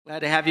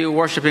Glad to have you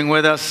worshiping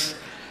with us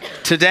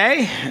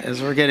today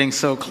as we're getting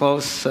so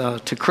close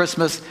to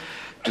Christmas.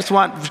 Just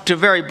want to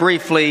very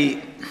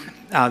briefly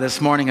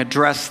this morning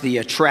address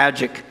the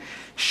tragic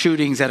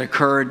shootings that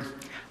occurred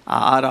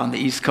out on the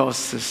East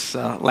Coast this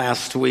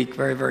last week.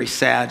 Very, very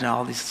sad, and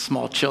all these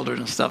small children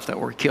and stuff that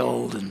were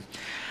killed. And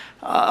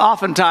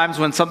oftentimes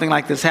when something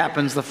like this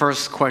happens, the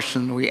first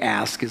question we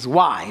ask is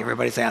why.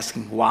 Everybody's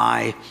asking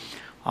why.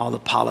 All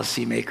the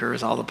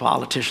policymakers, all the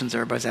politicians,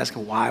 everybody's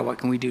asking why, what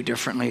can we do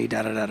differently,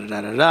 and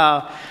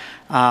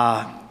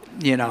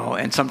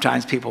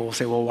sometimes people will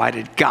say, well, why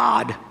did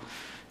God,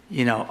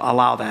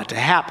 allow that to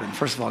happen?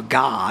 First of all,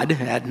 God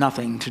had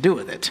nothing to do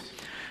with it.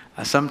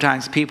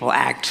 Sometimes people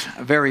act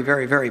very,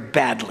 very, very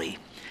badly,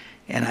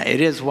 and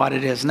it is what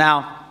it is.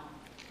 Now,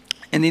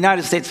 in the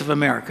United States of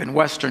America, in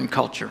Western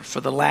culture, for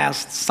the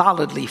last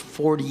solidly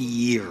 40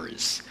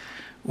 years,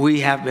 we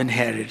have been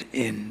headed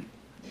in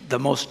the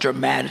most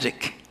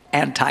dramatic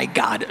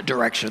anti-God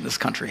direction this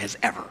country has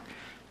ever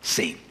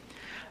seen.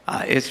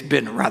 It's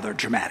been rather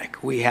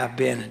dramatic. We have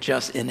been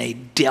just in a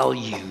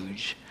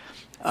deluge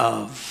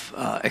of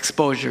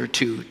exposure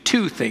to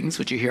two things,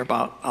 which you hear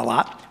about a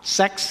lot: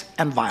 sex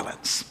and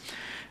violence.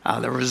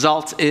 The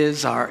result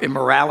is our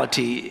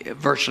immorality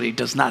virtually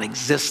does not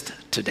exist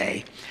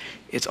today.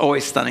 It's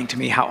always stunning to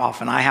me how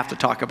often I have to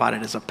talk about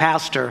it as a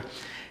pastor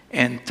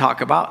and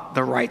talk about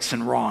the rights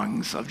and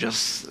wrongs of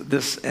just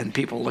this, and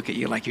people look at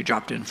you like you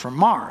dropped in from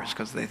Mars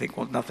because they think,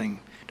 well, nothing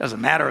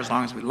doesn't matter as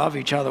long as we love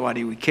each other. Why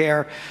do we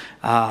care?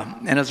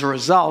 And as a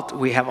result,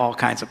 we have all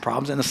kinds of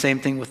problems, and the same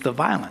thing with the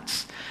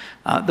violence.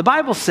 The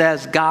Bible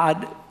says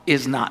God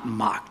is not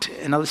mocked.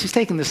 In other words, he's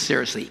taking this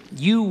seriously.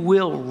 You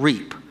will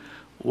reap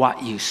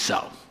what you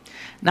sow.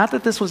 Not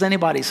that this was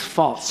anybody's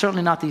fault,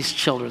 certainly not these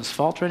children's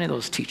fault or any of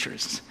those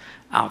teachers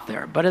out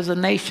there, but as a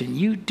nation,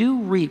 you do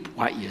reap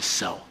what you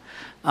sow.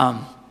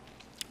 From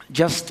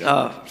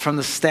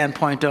the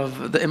standpoint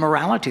of the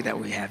immorality that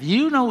we have. Do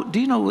you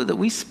know that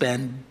we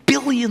spend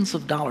billions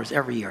of dollars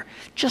every year,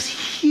 just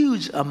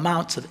huge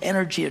amounts of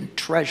energy and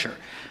treasure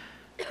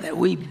that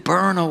we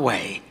burn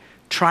away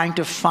trying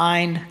to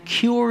find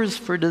cures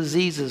for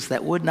diseases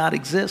that would not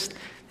exist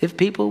if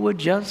people would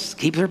just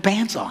keep their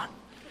pants on.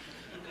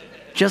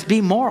 Just be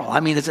moral.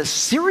 I mean,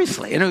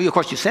 seriously. And of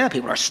course, you say that,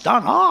 people are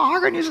stunned. Oh, how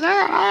can you say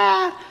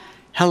that?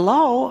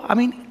 Hello? I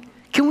mean,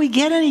 can we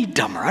get any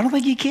dumber? I don't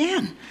think you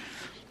can.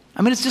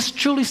 I mean, it's just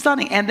truly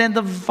stunning. And then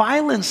the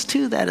violence,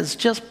 too, that is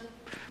just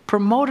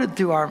promoted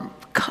through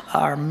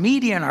our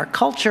media and our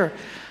culture.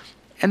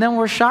 And then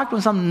we're shocked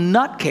when some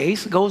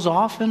nutcase goes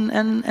off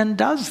and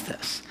does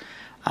this.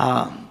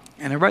 And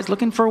everybody's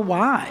looking for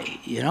why,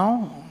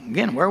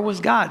 Again, where was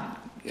God?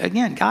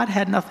 Again, God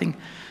had nothing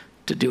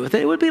to do with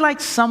it. It would be like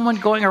someone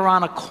going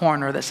around a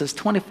corner that says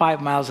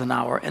 25 miles an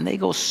hour, and they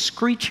go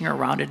screeching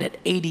around it at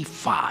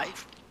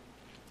 85.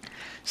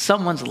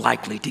 Someone's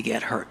likely to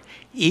get hurt,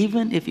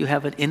 even if you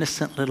have an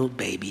innocent little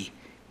baby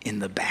in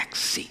the back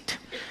seat.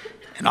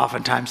 And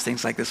oftentimes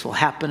things like this will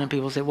happen, and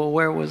people say, well,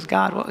 where was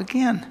God? Well,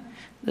 again,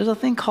 there's a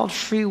thing called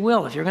free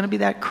will. If you're going to be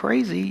that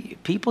crazy,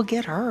 people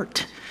get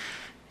hurt.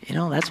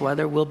 That's why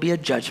there will be a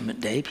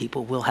judgment day.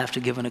 People will have to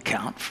give an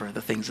account for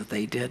the things that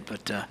they did.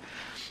 But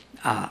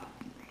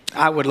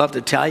I would love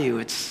to tell you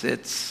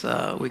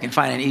we can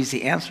find an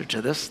easy answer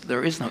to this.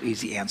 There is no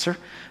easy answer.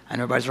 And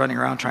everybody's running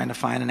around trying to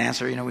find an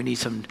answer. We need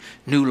some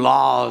new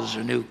laws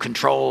or new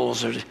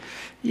controls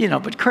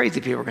but crazy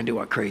people are going to do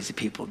what crazy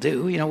people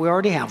do. We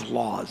already have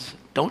laws.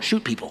 Don't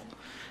shoot people.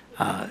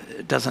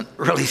 It doesn't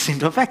really seem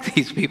to affect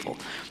these people.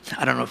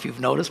 I don't know if you've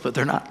noticed, but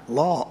they're not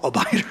law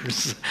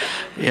abiders.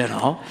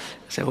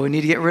 So we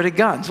need to get rid of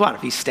guns. What,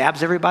 if he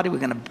stabs everybody, we're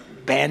going to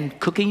ban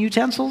cooking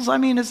utensils? I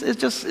mean,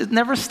 it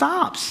never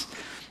stops.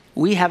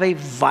 We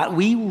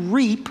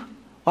reap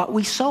what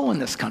we sow in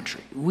this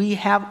country. We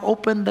have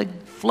opened the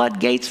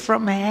floodgates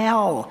from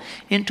hell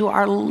into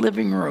our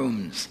living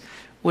rooms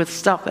with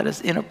stuff that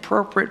is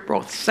inappropriate,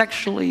 both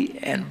sexually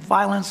and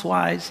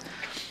violence-wise.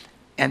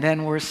 And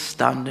then we're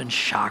stunned and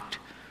shocked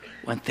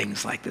when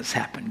things like this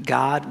happen.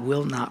 God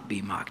will not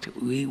be mocked.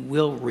 We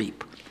will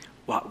reap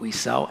what we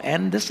sow.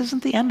 And this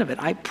isn't the end of it.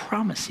 I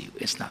promise you,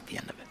 it's not the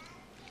end of it.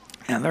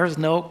 And there's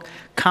no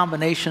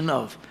combination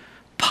of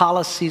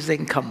policies they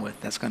can come with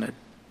that's going to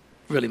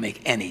really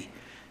make any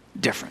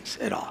difference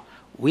at all.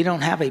 We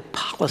don't have a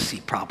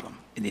policy problem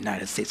in the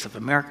United States of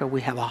America.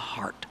 We have a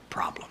heart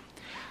problem.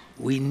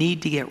 We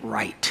need to get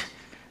right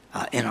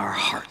in our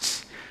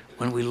hearts.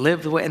 When we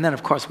live the way, and then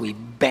of course we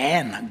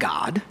ban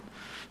God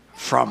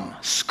from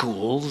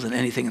schools and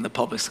anything in the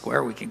public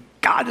square.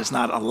 God is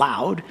not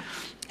allowed.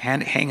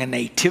 And hang a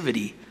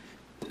nativity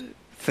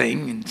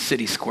thing in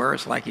city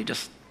squares like you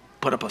just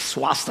put up a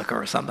swastika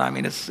or something. I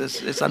mean,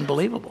 it's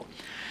unbelievable.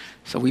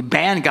 So we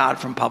ban God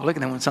from public,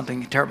 and then when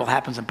something terrible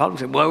happens in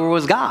public, we say, well, where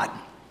was God?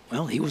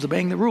 Well, he was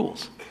obeying the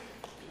rules.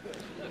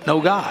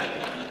 No God.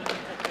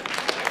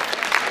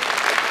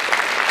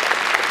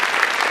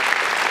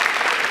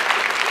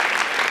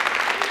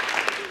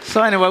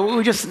 So anyway,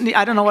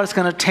 I don't know what it's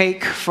going to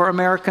take for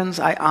Americans.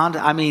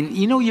 I mean,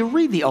 you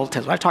read the Old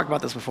Testament. I've talked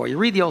about this before. You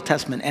read the Old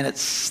Testament, and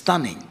it's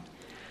stunning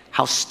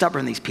how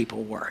stubborn these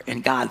people were.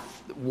 And God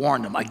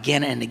warned them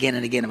again and again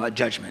and again about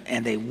judgment,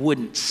 and they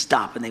wouldn't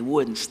stop, and they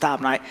wouldn't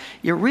stop. And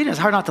you're reading, it's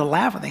hard not to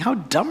laugh and think, how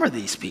dumb are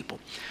these people?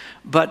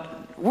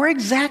 But we're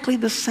exactly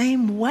the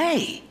same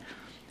way.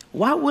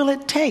 What will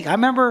it take? I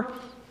remember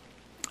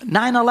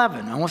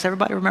 9/11. Almost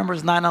everybody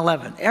remembers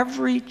 9/11.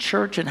 Every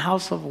church and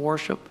house of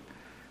worship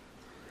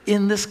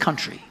in this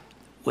country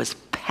was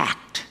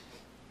packed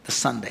the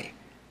Sunday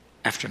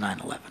after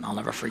 9/11. I'll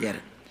never forget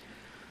it.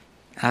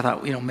 And I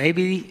thought,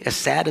 maybe as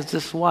sad as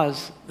this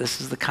was, this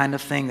is the kind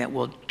of thing that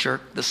will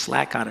jerk the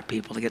slack out of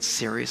people to get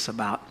serious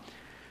about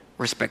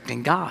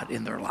respecting God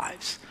in their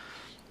lives.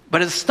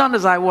 But as stunned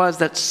as I was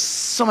that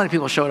so many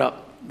people showed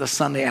up the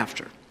Sunday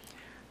after,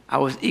 I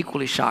was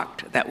equally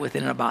shocked that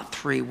within about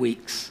 3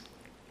 weeks,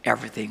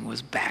 everything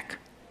was back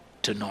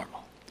to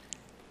normal.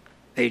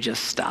 They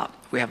just stopped.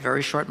 We have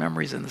very short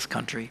memories in this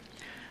country.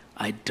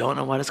 I don't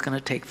know what it's going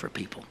to take for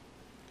people.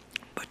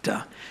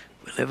 But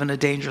we live in a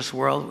dangerous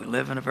world. We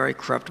live in a very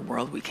corrupt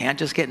world. We can't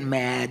just get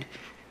mad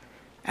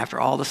after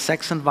all the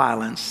sex and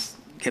violence,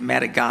 get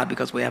mad at God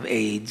because we have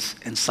AIDS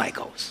and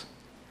psychos.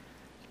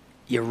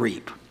 You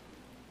reap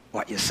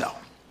what you sow.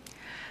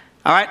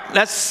 All right,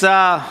 let's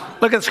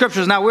look at the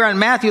scriptures now. We're in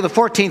Matthew, the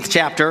 14th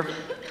chapter,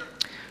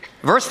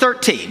 verse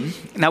 13.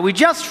 Now, we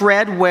just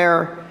read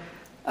where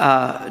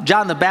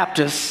John the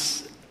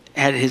Baptist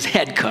had his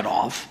head cut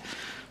off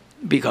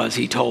because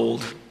he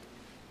told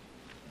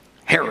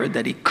Herod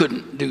that he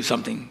couldn't do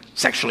something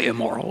sexually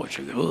immoral, which,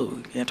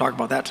 you can't talk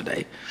about that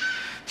today.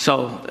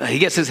 So he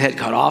gets his head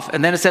cut off.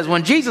 And then it says,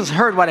 when Jesus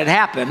heard what had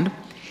happened,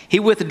 he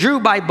withdrew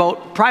by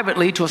boat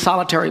privately to a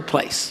solitary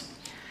place.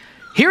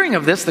 Hearing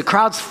of this, the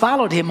crowds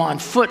followed him on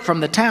foot from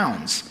the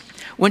towns.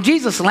 When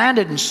Jesus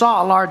landed and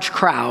saw a large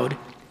crowd,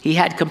 he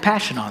had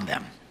compassion on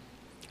them,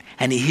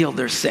 and he healed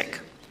their sick.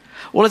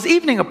 Well, as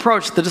evening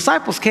approached, the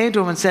disciples came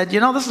to him and said,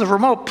 this is a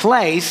remote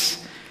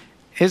place.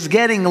 It's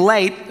getting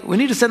late. We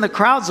need to send the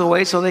crowds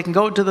away so they can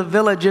go to the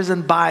villages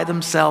and buy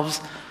themselves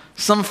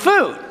some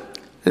food.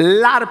 A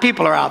lot of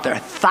people are out there,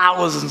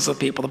 thousands of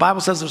people. The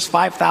Bible says there's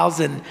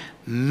 5,000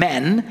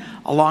 men,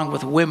 along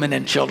with women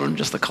and children,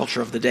 just the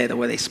culture of the day, the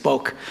way they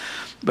spoke.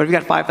 But if you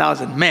got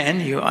 5,000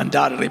 men, you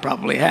undoubtedly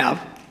probably have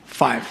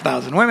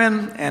 5,000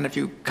 women. And if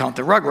you count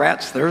the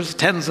rugrats, there's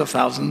tens of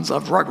thousands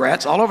of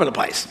rugrats all over the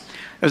place.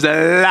 There's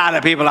a lot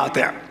of people out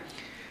there.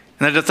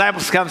 And the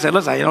disciples come and say,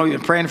 listen, you've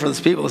been praying for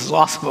these people. This is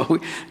awesome,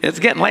 but it's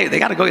getting late. They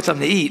got to go get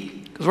something to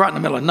eat because we're out in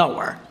the middle of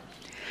nowhere.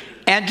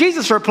 And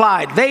Jesus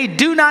replied, they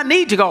do not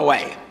need to go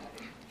away.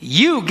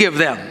 You give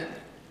them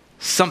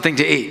something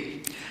to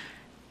eat.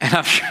 And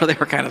I'm sure they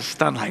were kind of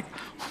stunned, like,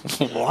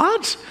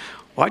 what?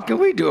 What can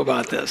we do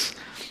about this?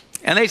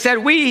 And they said,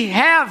 we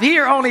have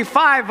here only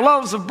 5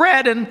 loaves of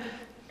bread and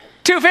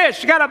 2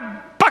 fish. You got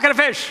a bucket of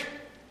fish.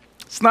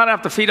 It's not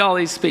enough to feed all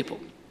these people.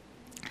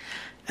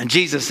 And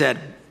Jesus said,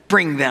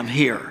 bring them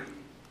here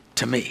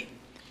to me.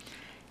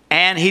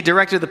 And he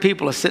directed the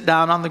people to sit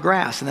down on the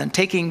grass. And then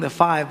taking the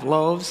 5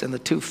 loaves and the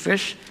 2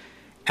 fish,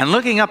 and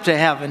looking up to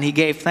heaven, he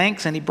gave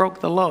thanks and he broke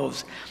the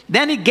loaves.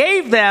 Then he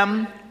gave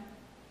them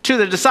to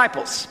the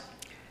disciples,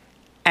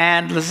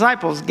 and the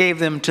disciples gave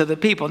them to the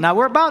people. Now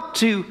we're about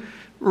to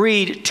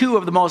read 2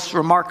 of the most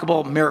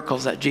remarkable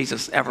miracles that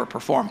Jesus ever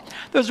performed.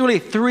 There's really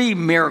 3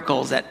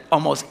 miracles that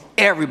almost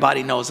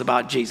everybody knows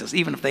about Jesus,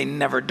 even if they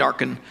never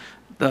darkened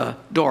the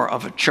door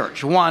of a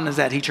church. One is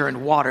that he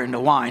turned water into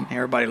wine.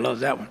 Everybody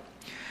loves that one.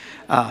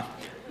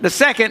 The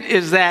second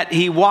is that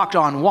he walked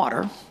on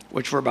water,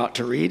 which we're about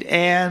to read.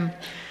 And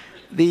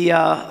the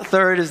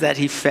third is that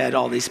he fed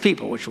all these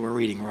people, which we're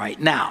reading right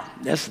now.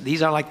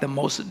 These are like the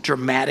most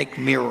dramatic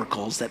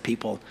miracles that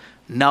people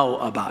know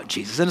about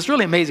Jesus. And it's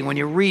really amazing when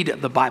you read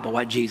the Bible,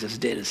 what Jesus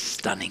did is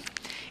stunning.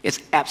 It's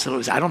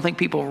absolutely, I don't think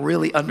people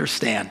really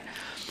understand.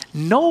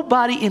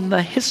 Nobody in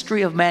the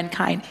history of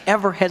mankind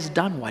ever has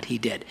done what he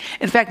did.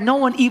 In fact, no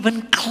one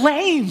even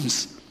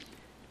claims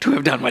to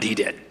have done what he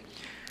did.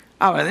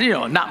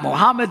 Not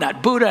Muhammad,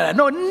 not Buddha,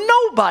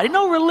 nobody,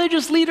 no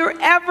religious leader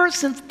ever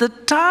since the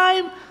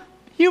time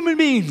human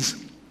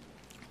beings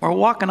were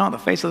walking on the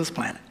face of this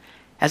planet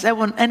has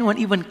anyone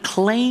even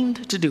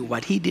claimed to do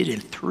what he did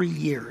in 3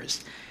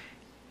 years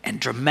and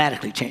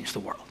dramatically changed the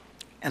world,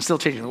 and still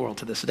changing the world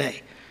to this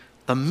day.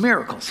 The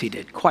miracles he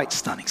did, quite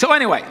stunning. So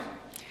anyway,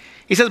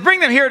 he says, bring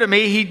them here to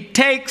me. He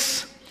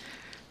takes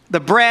the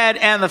bread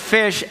and the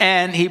fish,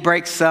 and he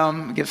breaks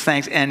them, gives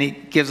thanks, and he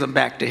gives them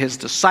back to his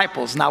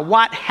disciples. Now,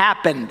 what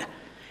happened?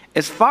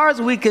 As far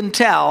as we can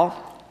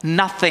tell,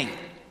 nothing.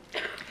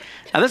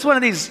 Now, this is one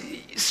of these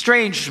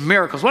strange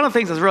miracles. One of the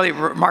things that's really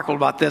remarkable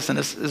about this, and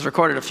this is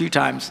recorded a few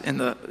times in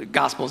the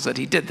Gospels that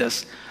he did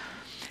this,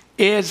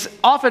 is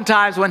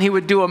oftentimes when he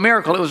would do a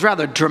miracle, it was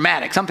rather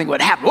dramatic. Something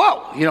would happen.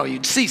 Whoa!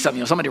 You'd see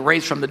something, somebody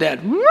raised from the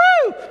dead. Woo!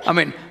 I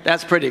mean,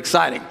 that's pretty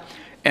exciting.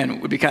 And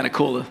it would be kind of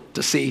cool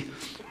to see.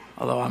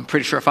 Although I'm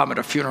pretty sure if I'm at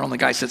a funeral and the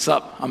guy sits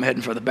up, I'm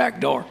heading for the back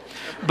door.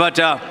 But,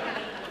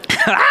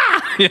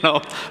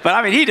 But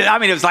I mean, he did. I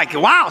mean, it was like,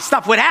 wow,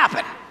 stuff would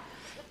happen.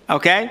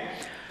 Okay?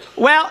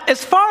 Well,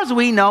 as far as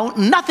we know,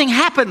 nothing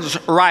happens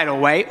right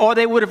away, or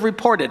they would have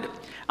reported.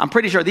 I'm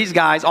pretty sure these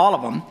guys, all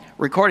of them,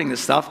 recording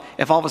this stuff,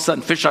 if all of a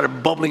sudden fish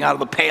started bubbling out of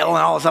the pail and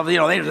all this stuff, they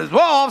just, whoa,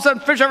 all of a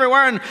sudden fish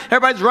everywhere and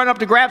everybody's running up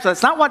to grab. So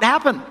that's not what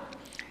happened.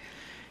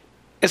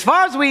 As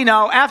far as we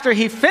know, after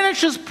he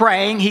finishes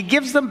praying, he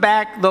gives them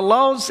back the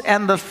loaves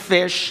and the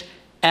fish,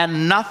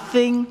 and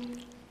nothing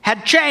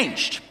had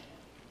changed.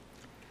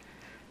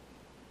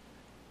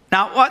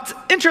 Now, what's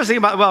interesting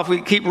about, well, if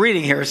we keep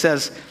reading here, it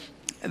says,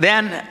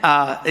 then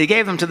he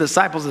gave them to the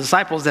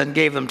disciples then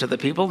gave them to the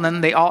people, and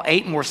then they all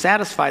ate and were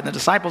satisfied. And the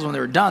disciples, when they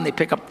were done, they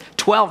pick up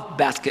 12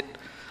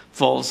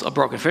 basketfuls of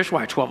broken fish.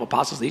 Why? 12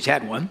 apostles, they each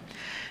had one,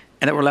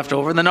 and that were left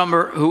over. And the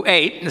number who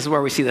ate, this is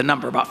where we see the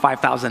number, about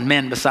 5,000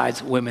 men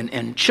besides women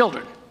and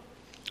children.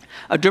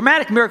 A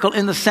dramatic miracle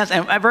in the sense,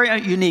 and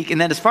very unique, and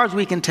then as far as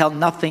we can tell,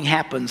 nothing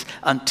happens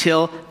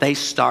until they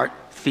start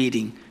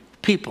feeding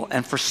people.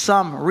 And for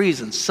some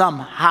reason,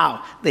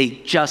 somehow, they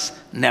just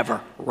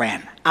never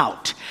ran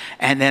out.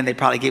 And then they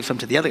probably gave some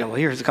to the other guy. Well,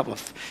 here's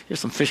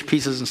some fish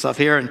pieces and stuff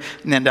here.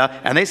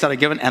 And they started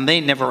giving, and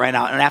they never ran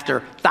out. And after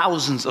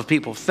thousands of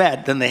people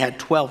fed, then they had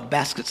 12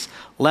 baskets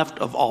left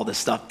of all this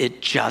stuff.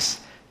 It just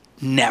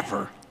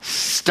never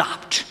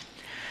stopped.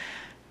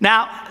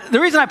 Now, the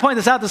reason I point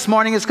this out this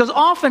morning is because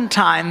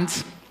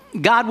oftentimes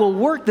God will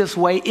work this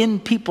way in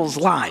people's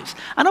lives.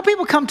 I know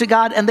people come to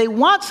God and they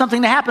want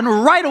something to happen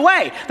right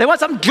away. They want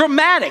something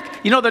dramatic.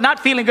 They're not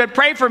feeling good.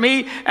 Pray for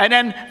me. And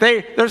then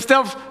they're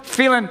still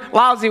feeling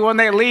lousy when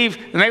they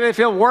leave. Maybe they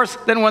feel worse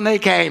than when they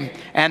came.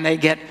 And they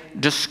get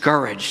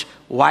discouraged.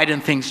 Why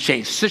didn't things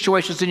change?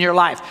 Situations in your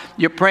life,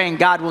 you're praying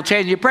God will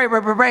change. You pray,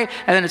 and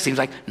then it seems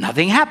like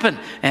nothing happened.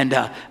 And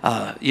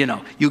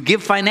you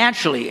give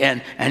financially,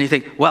 and you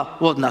think,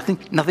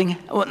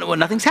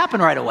 nothing's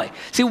happened right away.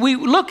 See, we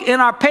look in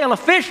our pail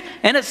of fish,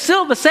 and it's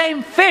still the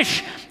same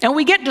fish, and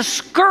we get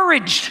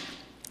discouraged.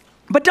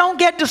 But don't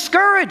get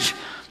discouraged.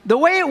 The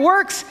way it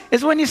works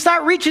is when you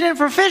start reaching in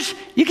for fish,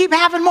 you keep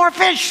having more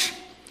fish.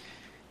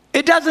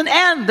 It doesn't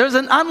end. There's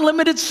an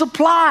unlimited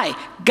supply.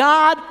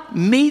 God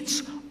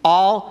meets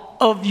all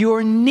of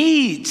your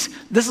needs.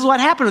 This is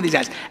what happened to these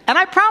guys. And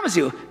I promise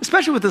you,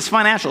 especially with this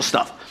financial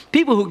stuff,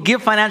 people who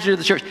give financially to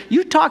the church,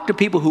 you talk to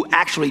people who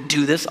actually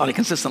do this on a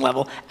consistent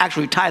level,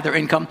 actually tithe their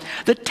income,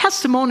 the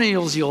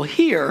testimonials you'll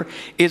hear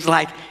is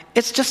like,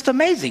 it's just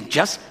amazing.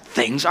 Just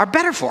things are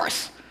better for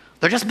us.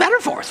 They're just better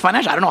for us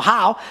financially. I don't know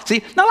how.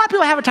 See, now a lot of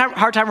people have a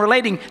hard time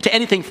relating to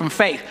anything from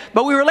faith,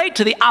 but we relate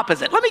to the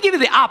opposite. Let me give you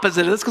the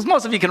opposite of this, because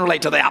most of you can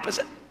relate to the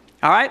opposite.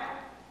 All right?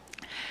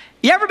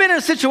 You ever been in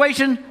a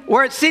situation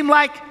where it seemed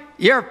like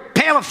your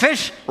pail of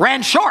fish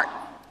ran short?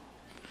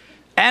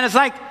 And it's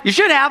like, you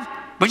should have,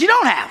 but you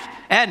don't have.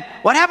 And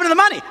what happened to the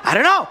money? I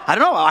don't know.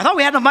 I thought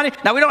we had enough money.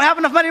 Now we don't have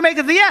enough money to make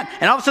it to the end.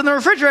 And all of a sudden the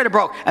refrigerator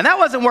broke, and that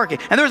wasn't working.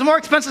 And there was more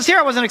expenses here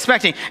I wasn't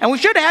expecting. And we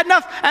should have had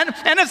enough, and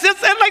it's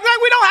just like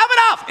we don't have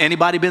enough.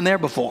 Anybody been there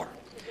before?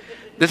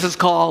 This is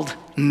called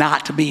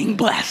not being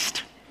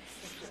blessed.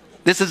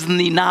 This is in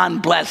the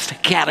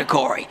non-blessed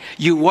category.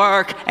 You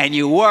work and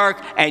you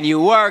work and you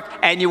work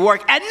and you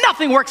work, and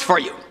nothing works for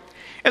you.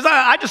 As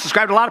I just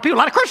described a lot of people, a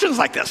lot of Christians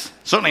like this.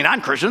 Certainly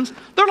non-Christians.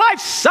 Their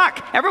lives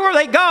suck. Everywhere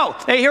they go,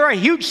 they hear a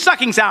huge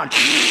sucking sound.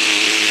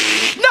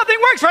 Nothing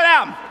works for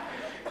them.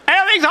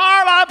 Everything's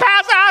horrible.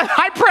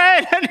 I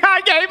prayed and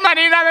I gave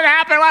money, nothing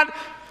happened.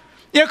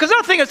 Because the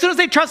other thing, as soon as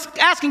they trust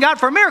asking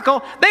God for a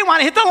miracle, they want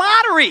to hit the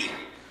lottery.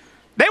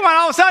 They want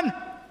all of a sudden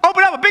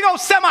open up a big old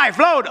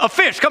semi-load of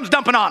fish comes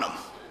dumping on them.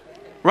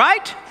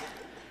 Right?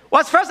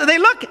 What's first? They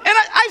look, and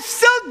I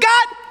still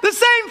got the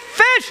same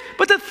fish.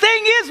 But the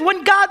thing is,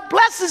 when God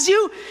blesses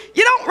you,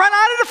 you don't run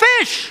out of the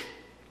fish.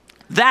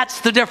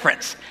 That's the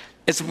difference.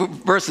 It's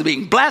versus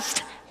being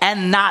blessed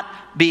and not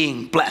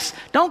being blessed.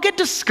 Don't get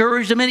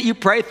discouraged the minute you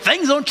pray.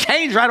 Things don't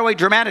change right away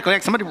dramatically,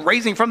 like somebody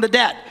raising from the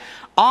dead.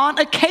 On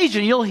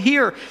occasion, you'll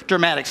hear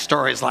dramatic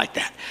stories like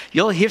that.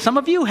 You'll hear, some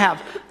of you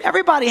have,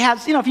 everybody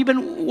has, if you've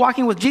been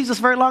walking with Jesus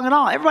very long and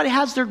all, everybody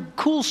has their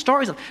cool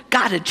stories of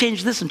God had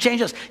changed this and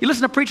changed this. You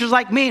listen to preachers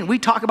like me, and we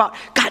talk about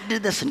God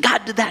did this and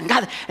God did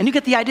that and you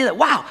get the idea that,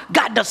 wow,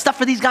 God does stuff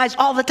for these guys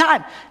all the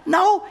time.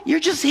 No,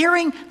 you're just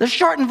hearing the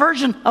shortened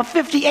version of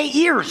 58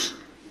 years.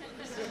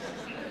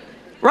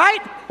 Right?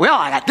 Well,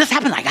 I got this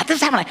happening, I got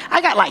this happening. I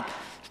got like,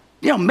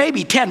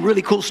 maybe 10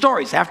 really cool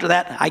stories. After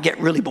that, I get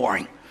really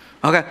boring.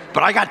 Okay,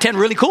 but I got 10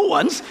 really cool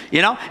ones,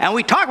 and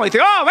we talk, we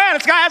think, oh man,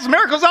 this guy has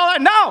miracles, all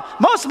that. No,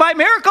 most of my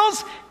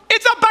miracles,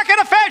 it's a bucket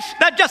of fish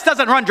that just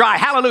doesn't run dry.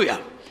 Hallelujah.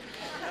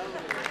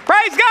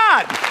 Praise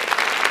God.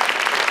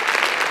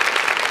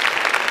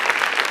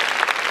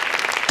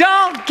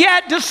 Don't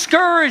get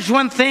discouraged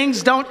when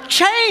things don't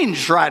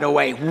change right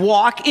away.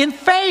 Walk in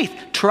faith.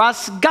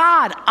 Trust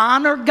God.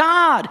 Honor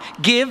God.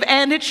 Give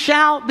and it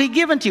shall be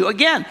given to you.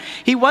 Again,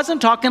 he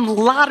wasn't talking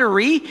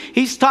lottery.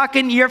 He's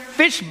talking your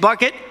fish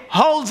bucket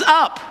holds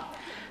up.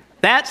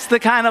 That's the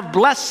kind of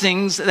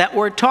blessings that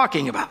we're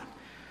talking about.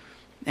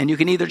 And you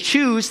can either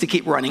choose to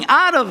keep running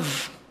out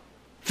of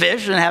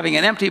fish and having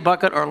an empty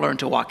bucket, or learn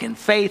to walk in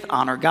faith,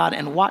 honor God,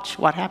 and watch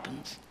what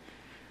happens.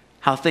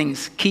 How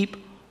things keep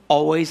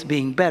always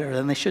being better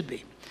than they should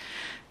be.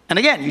 And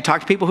again, you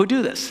talk to people who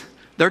do this.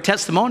 Their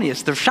testimony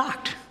is they're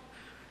shocked.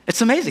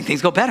 It's amazing.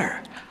 Things go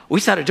better. We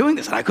started doing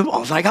this, and all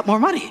of a sudden I got more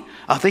money.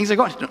 Things are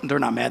going. They're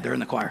not mad. They're in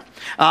the choir.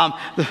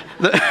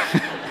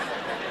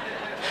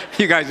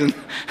 You guys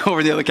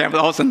over the other campus,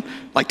 all of a sudden,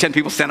 like 10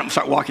 people stand up and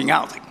start walking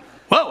out. It's like,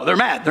 whoa, they're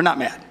mad. They're not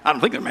mad. I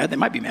don't think they're mad. They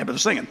might be mad, but they're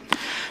singing.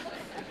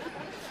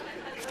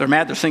 If they're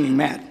mad, they're singing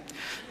mad.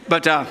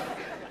 But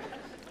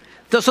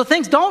so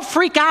things don't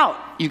freak out,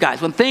 you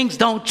guys, when things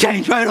don't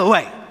change right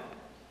away.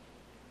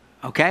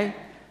 Okay?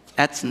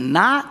 That's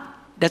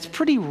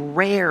pretty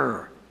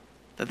rare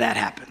that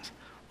happens.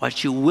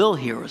 What you will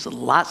hear is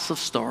lots of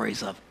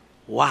stories of,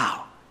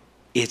 wow,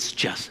 it's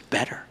just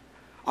better.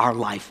 Our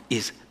life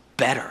is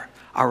better.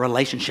 Our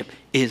relationship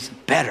is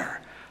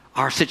better.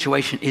 Our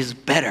situation is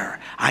better.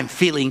 I'm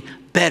feeling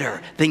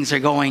better. Things are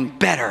going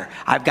better.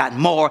 I've got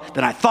more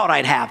than I thought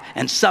I'd have,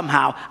 and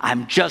somehow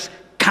I'm just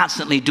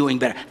constantly doing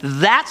better.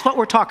 That's what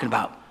we're talking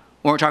about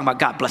when we're talking about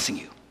God blessing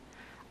you.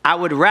 I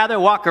would rather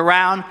walk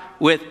around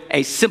with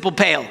a simple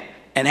pail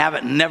and have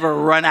it never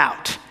run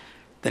out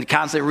than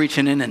constantly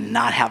reaching in and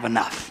not have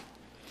enough.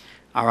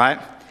 All right?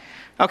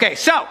 Okay,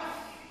 so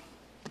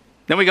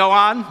then we go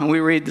on and we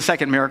read the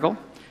second miracle.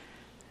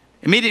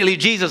 Immediately,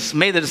 Jesus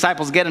made the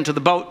disciples get into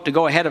the boat to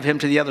go ahead of him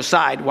to the other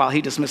side while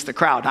he dismissed the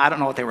crowd. Now, I don't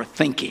know what they were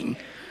thinking.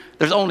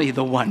 There's only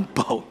the one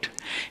boat.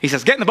 He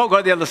says, get in the boat, go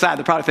to the other side.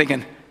 They're probably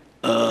thinking,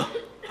 how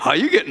are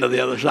you getting to the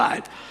other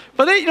side?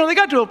 But they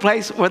got to a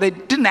place where they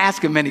didn't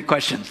ask him many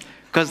questions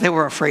because they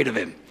were afraid of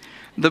him.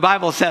 The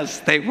Bible says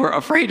they were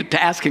afraid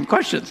to ask him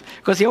questions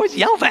because he always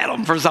yelled at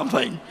them for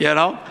something,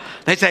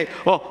 They say,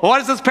 well, what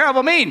does this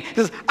parable mean? He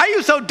says, are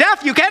you so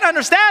deaf you can't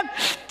understand?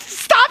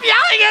 Stop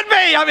yelling at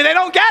me. I mean, they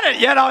don't get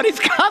it, And he's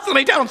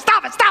constantly telling them,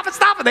 stop it, stop it,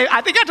 stop it.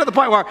 I think get to the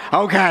point where,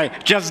 okay,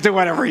 just do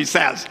whatever he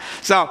says.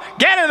 So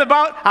get in the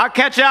boat. I'll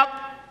catch up.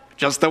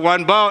 Just the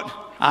one boat.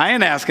 I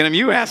ain't asking him.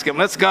 You ask him.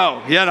 Let's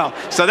go,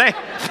 So they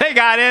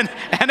got in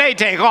and they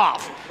take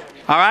off.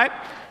 All right?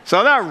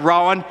 So they're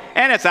rowing,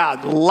 and it's a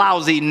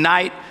lousy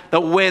night.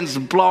 The wind's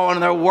blowing,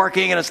 and they're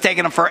working, and it's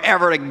taking them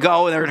forever to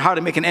go, and they're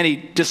hardly making any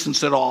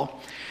distance at all.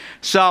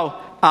 So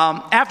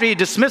after he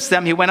dismissed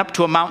them, he went up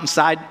to a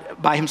mountainside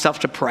by himself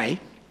to pray.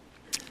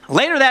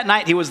 Later that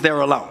night, he was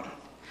there alone.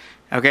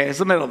 Okay, it's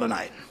the middle of the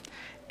night.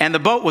 And the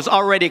boat was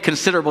already a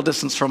considerable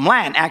distance from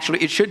land.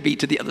 Actually, it should be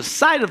to the other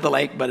side of the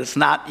lake, but it's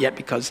not yet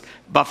because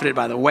buffeted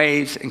by the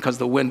waves and because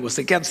the wind was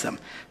against them.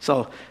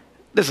 So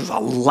this is a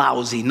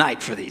lousy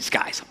night for these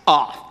guys.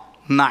 All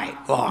night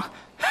long.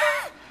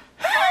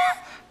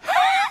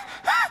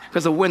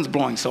 Because the wind's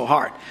blowing so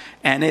hard.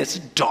 And it's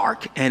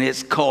dark and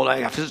it's cold. I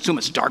assume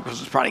it's dark because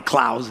it's probably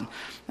clouds. And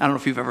I don't know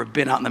if you've ever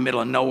been out in the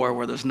middle of nowhere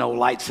where there's no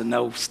lights and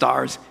no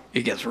stars.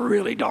 It gets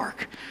really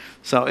dark.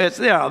 So it's,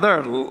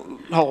 their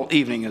whole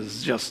evening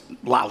is just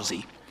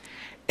lousy.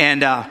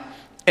 And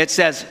it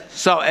says,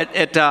 so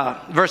at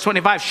verse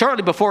 25,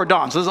 shortly before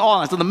dawn, so this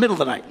is it's in the middle of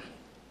the night,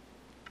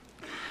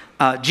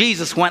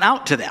 Jesus went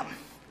out to them.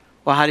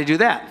 Well, how did he do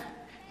that?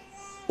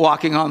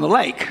 Walking on the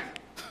lake.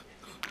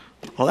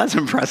 Well, that's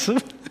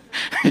impressive.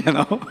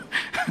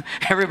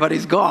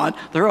 Everybody's gone.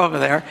 They're over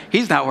there.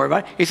 He's not worried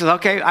about it. He says,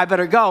 okay, I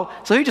better go.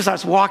 So he just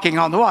starts walking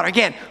on the water.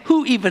 Again,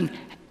 who even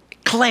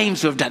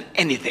claims to have done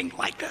anything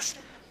like this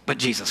but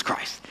Jesus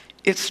Christ?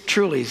 It's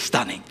truly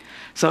stunning.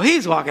 So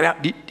he's walking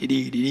out. And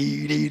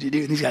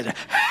these guys are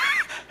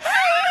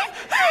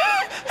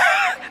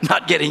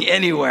not getting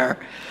anywhere.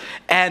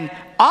 And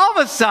all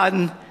of a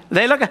sudden,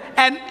 they look,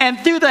 and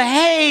through the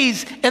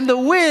haze and the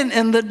wind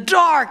and the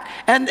dark,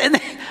 and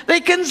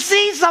they can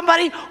see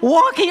somebody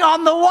walking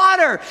on the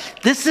water.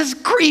 This is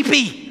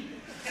creepy.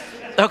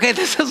 Okay,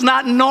 this is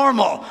not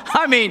normal.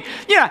 I mean,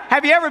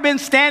 have you ever been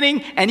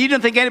standing and you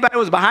didn't think anybody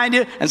was behind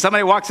you, and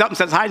somebody walks up and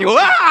says hi, and you go,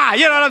 ah,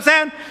 you know what I'm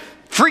saying?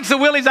 Freaks the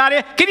willies out of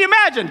you. Can you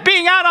imagine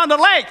being out on the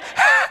lake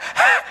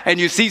and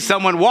you see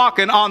someone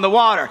walking on the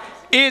water?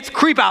 It's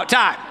creep out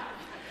time.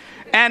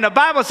 And the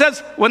Bible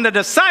says when the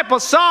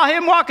disciples saw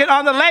him walking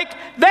on the lake,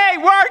 they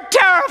were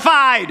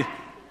terrified.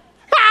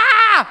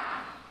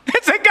 Ah!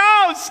 It's a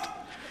ghost.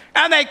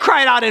 And they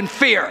cried out in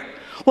fear.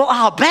 Well,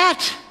 I'll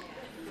bet.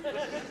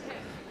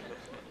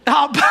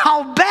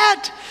 I'll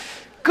bet.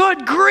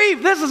 Good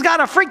grief, this has got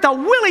to freak the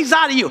willies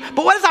out of you.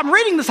 But as I'm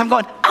reading this, I'm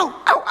going,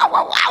 ow, ow, ow,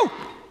 ow, ow.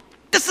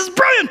 This is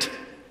brilliant.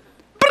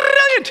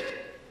 Brilliant.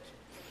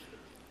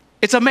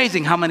 It's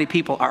amazing how many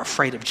people are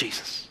afraid of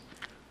Jesus.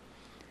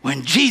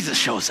 When Jesus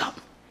shows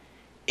up,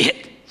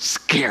 it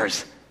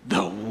scares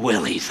the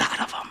willies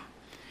out of them.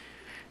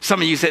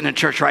 Some of you sitting in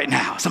church right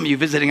now, some of you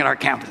visiting at our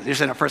campus, you're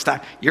sitting the first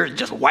time, you're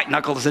just white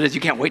knuckled as it is.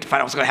 You can't wait to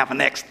find out what's going to happen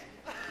next.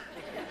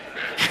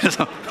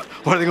 So,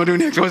 what are they going to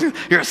do next?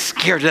 You're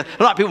scared. A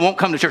lot of people won't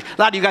come to church.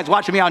 A lot of you guys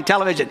watching me on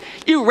television.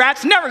 You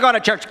rats never go to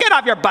church. Get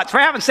off your butts. For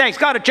heaven's sakes,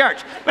 go to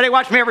church. But they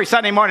watch me every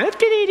Sunday morning. Come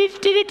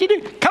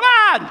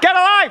on, get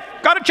a life.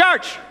 Go to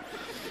church.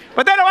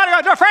 But they don't want to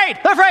go. They're afraid.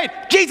 They're afraid.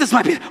 Jesus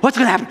might be there. What's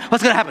going to happen?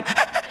 What's going to happen?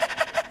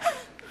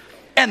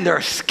 and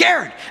they're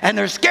scared. And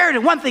they're scared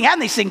of one thing,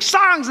 and they sing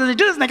songs, and they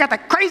do this, and they got the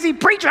crazy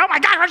preacher. Oh my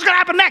God, what's going to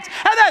happen next?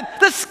 And then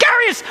the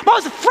scariest,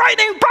 most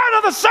frightening part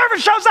of the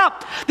service shows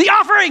up, the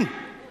offering.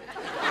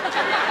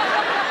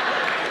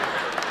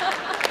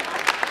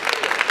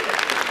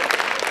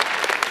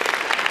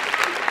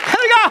 And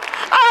they go,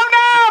 oh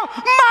no,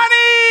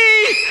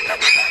 money!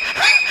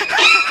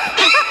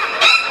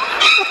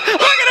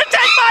 We're going to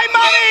take my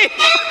money!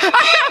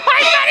 I got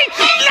my money!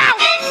 No!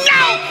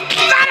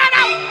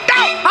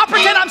 I'll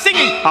pretend I'm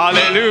singing.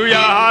 Hallelujah,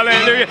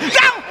 hallelujah. No,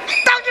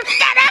 you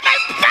can't have my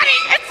money.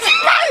 It's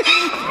my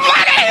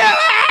money.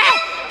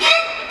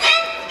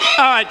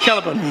 All right,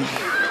 Caleb.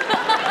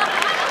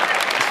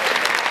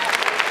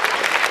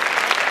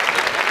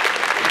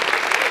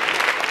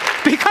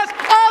 Because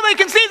all they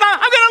can see is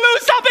I'm going to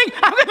lose something.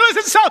 I'm going to lose.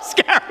 It's so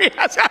scary.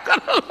 I'm going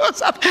to lose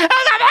something.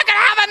 I'm not going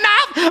to have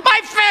enough.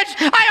 My fish.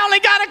 I only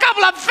got a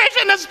couple of fish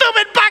in the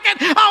stupid bucket.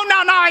 Oh,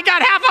 no, I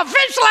got half a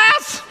fish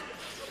less.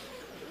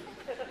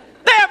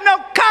 They have no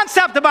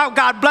concept about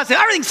God blessing.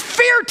 Everything's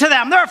fear to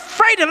them. They're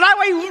afraid of it.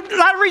 A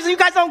lot of reasons you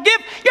guys don't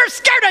give. You're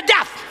scared of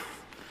death.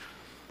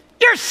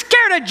 You're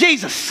scared of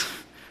Jesus.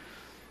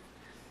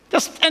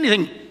 Just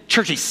anything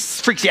churchy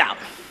freaks you out.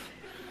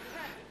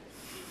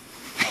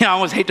 I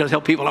almost hate to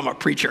tell people I'm a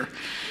preacher.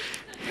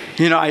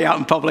 I out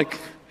in public.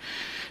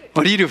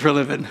 What do you do for a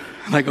living?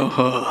 And I go,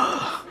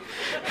 oh.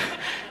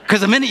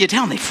 Because the minute you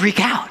tell them, they freak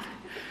out.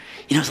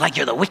 It's like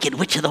you're the wicked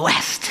witch of the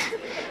West.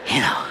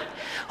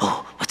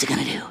 Oh, what's it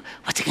going to do?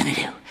 What's it going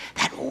to do?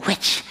 That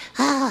witch.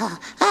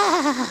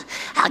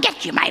 I'll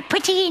get you, my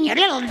pretty, and your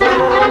little...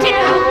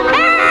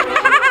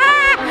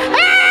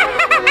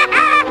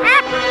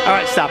 All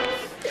right, stop.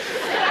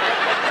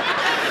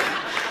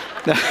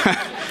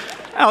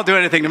 I'll do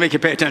anything to make you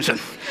pay attention.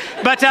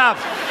 But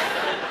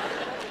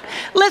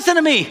listen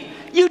to me.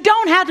 You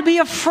don't have to be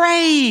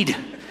afraid.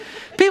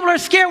 People are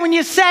scared when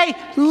you say,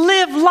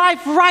 live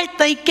life right.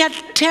 They get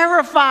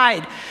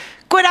terrified.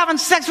 Quit having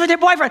sex with your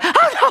boyfriend. Oh,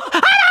 no,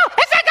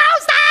 it's a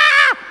ghost.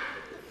 Ah!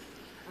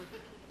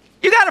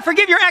 You got to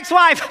forgive your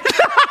ex-wife.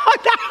 No.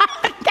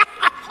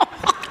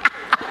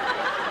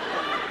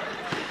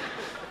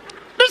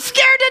 They're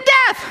scared to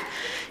death.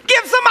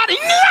 Give somebody,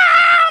 no,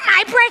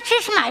 my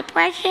precious.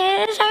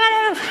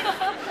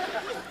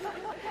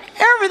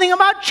 Everything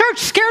about church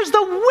scares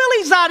the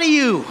willies out of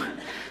you.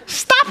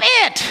 Stop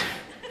it.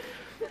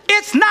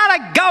 It's not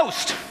a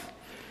ghost.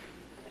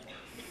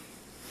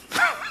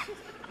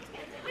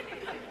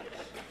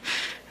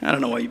 I don't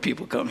know why you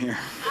people come here.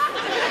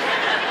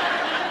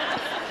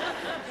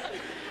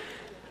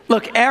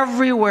 Look,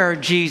 everywhere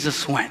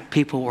Jesus went,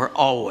 people were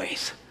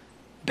always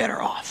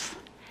better off.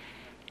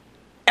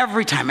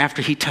 Every time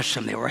after he touched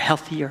them, they were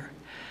healthier,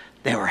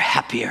 they were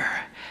happier,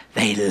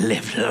 they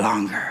lived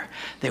longer,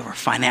 they were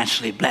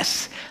financially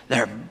blessed,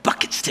 their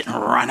buckets didn't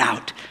run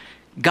out.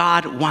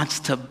 God wants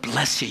to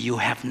bless you. You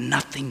have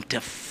nothing to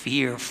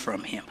fear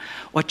from him.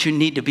 What you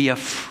need to be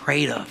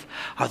afraid of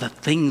are the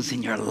things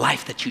in your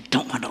life that you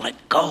don't want to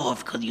let go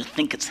of because you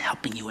think it's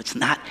helping you. It's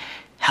not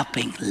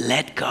helping.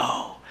 Let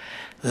go.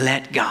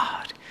 Let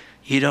God.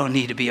 You don't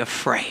need to be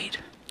afraid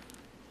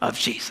of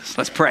Jesus.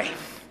 Let's pray.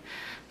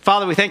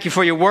 Father, we thank you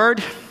for your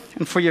word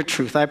and for your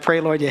truth. I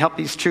pray, Lord, you help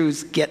these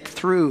truths get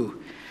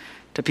through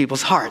to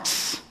people's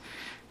hearts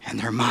and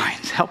their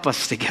minds. Help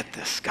us to get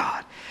this,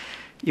 God.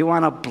 You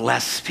want to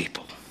bless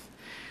people.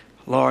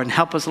 Lord, and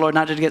help us, Lord,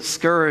 not to get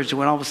discouraged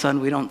when all of a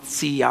sudden we don't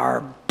see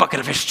our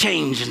bucket of fish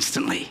change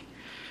instantly,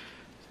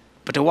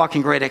 but to walk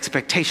in great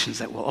expectations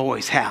that we'll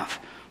always have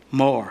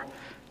more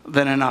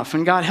than enough.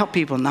 And God, help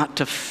people not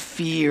to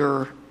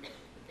fear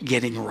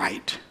getting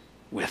right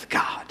with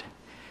God,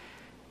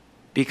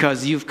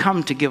 because you've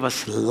come to give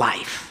us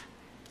life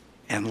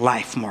and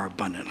life more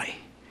abundantly.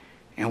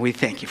 And we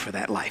thank you for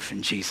that life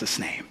in Jesus'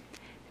 name.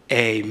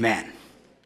 Amen.